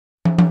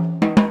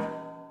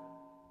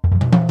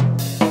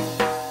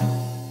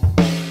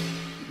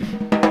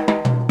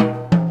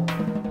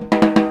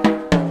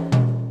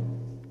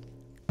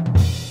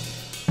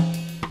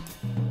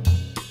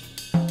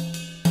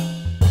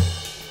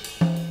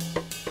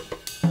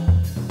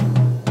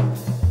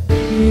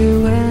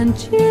You and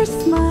your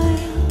smile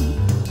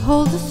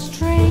hold a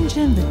strange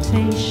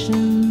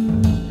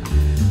invitation.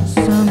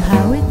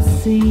 Somehow it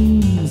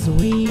seems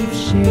we've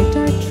shared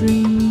our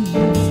dreams,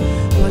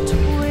 but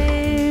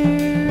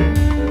where?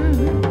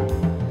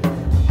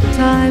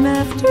 Time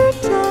after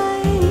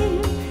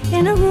time,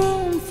 in a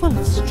room full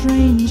of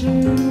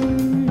strangers,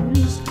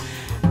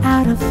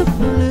 out of the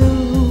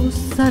blue,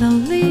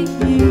 suddenly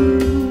you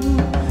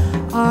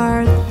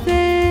are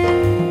there.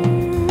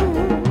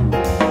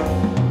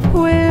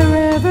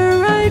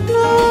 Wherever I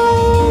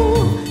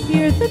go,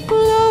 hear the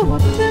glow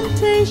of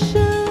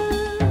temptation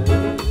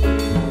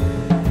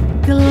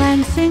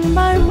glancing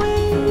my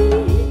way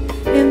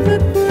in the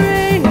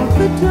gray of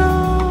the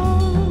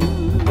dawn.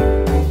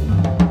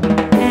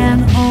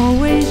 And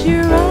always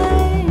your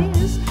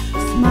eyes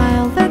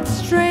smile that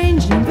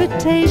strange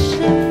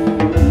invitation.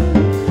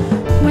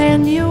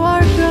 When you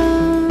are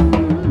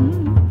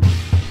gone,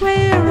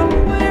 where, oh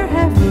where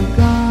have you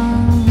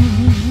gone?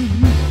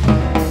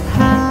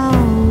 How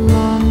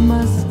long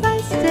must I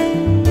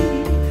stay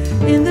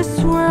in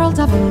this world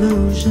of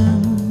illusion?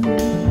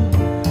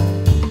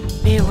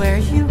 Beware,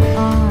 you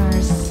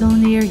are so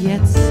near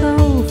yet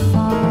so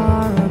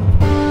far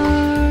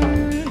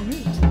apart.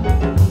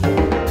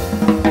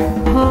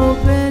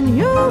 Hoping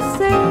you'll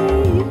say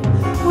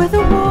with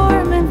a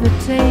warm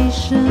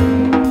invitation,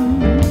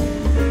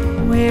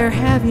 where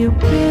have you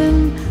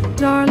been,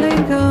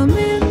 darling?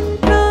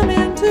 Come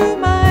into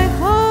my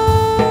heart.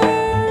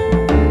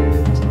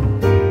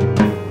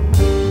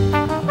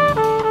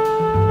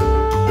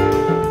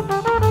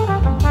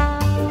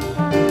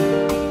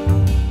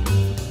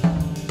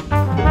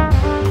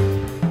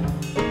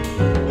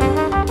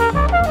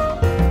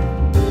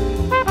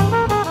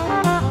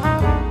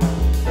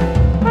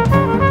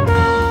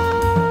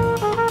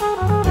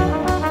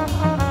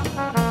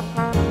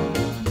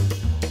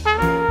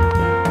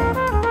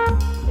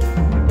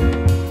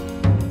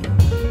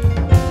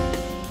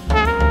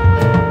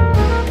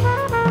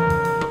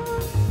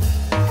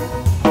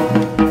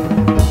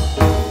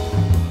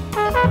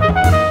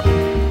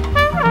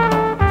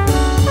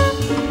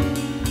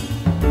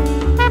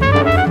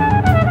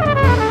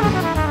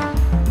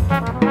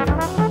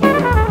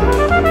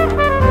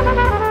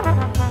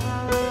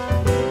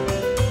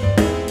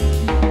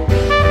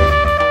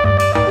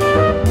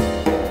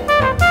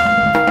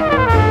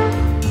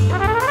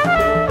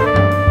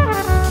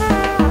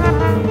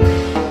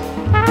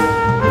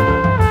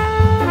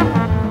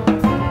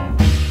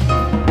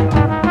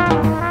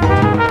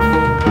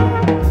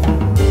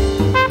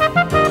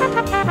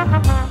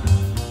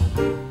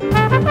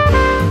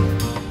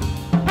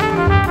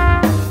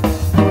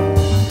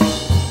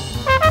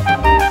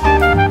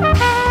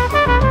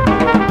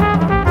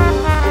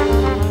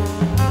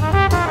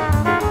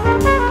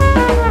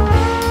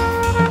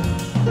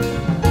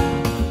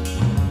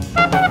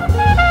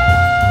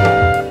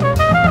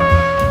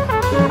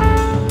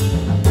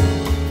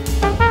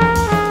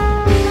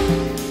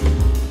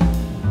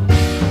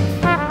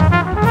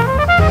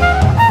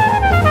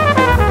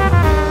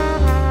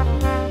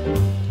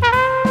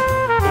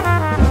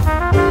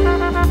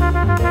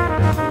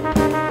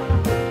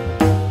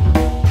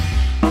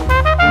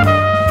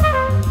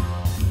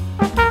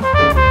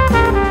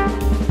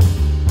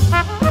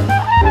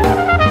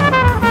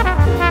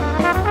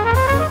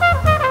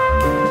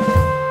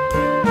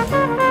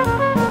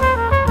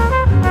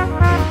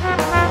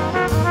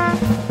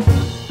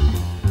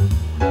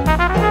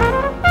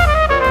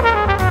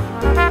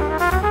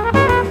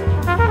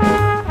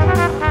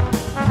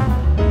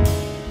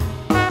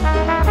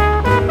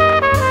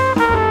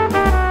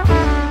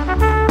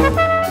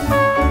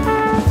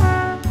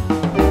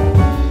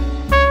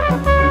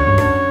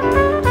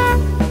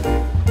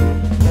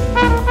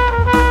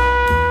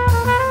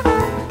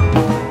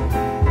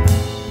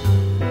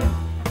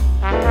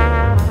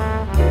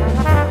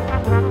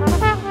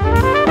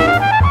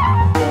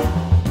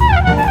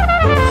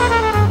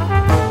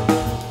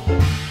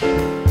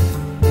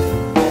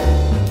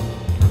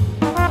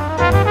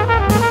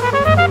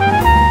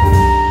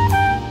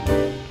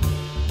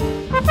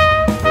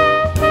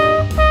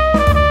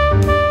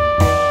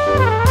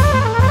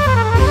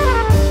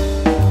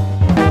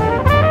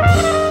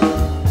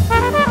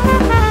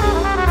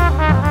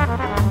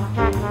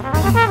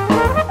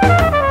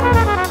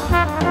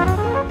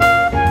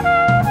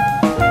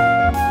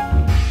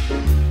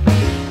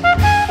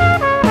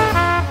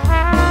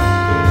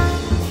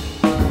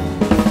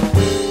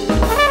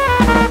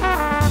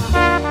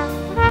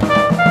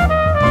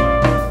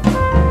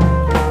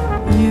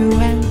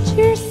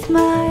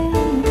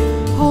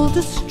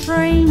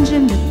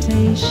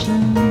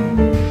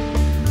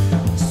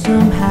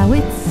 Somehow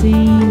it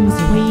seems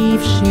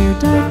we've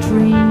shared our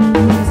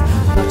dreams,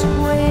 but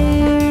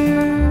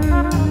where?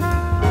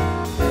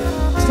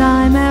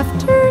 Time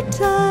after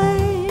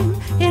time,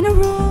 in a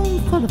room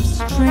full of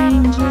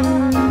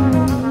strangers,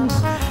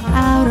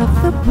 out of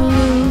the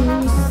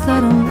blue,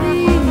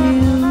 suddenly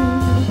you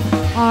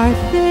are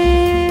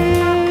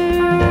there.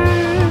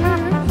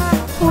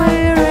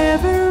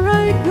 Wherever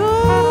I go,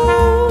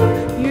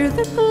 hear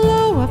the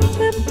glow of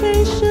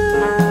temptation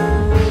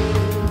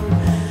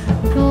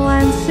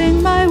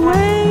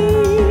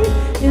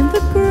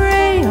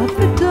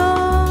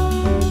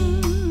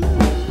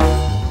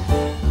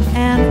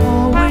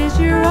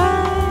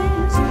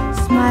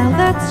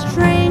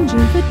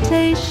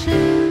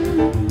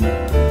invitation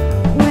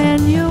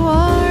when you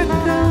are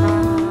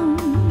gone.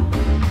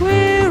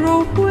 Where,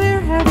 oh, where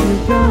have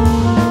you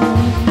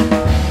gone?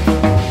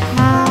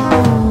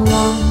 How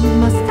long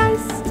must I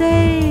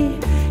stay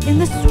in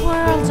this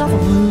world of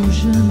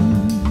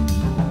illusion?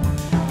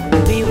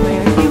 Be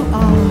where you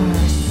are,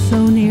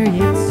 so near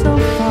yet so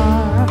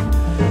far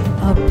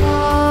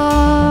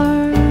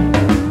apart.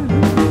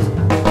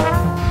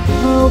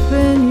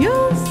 Hoping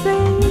you'll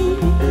say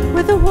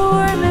with a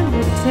warm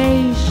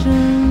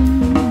invitation,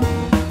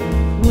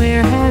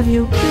 where have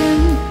you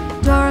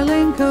been,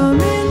 darling, come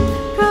in.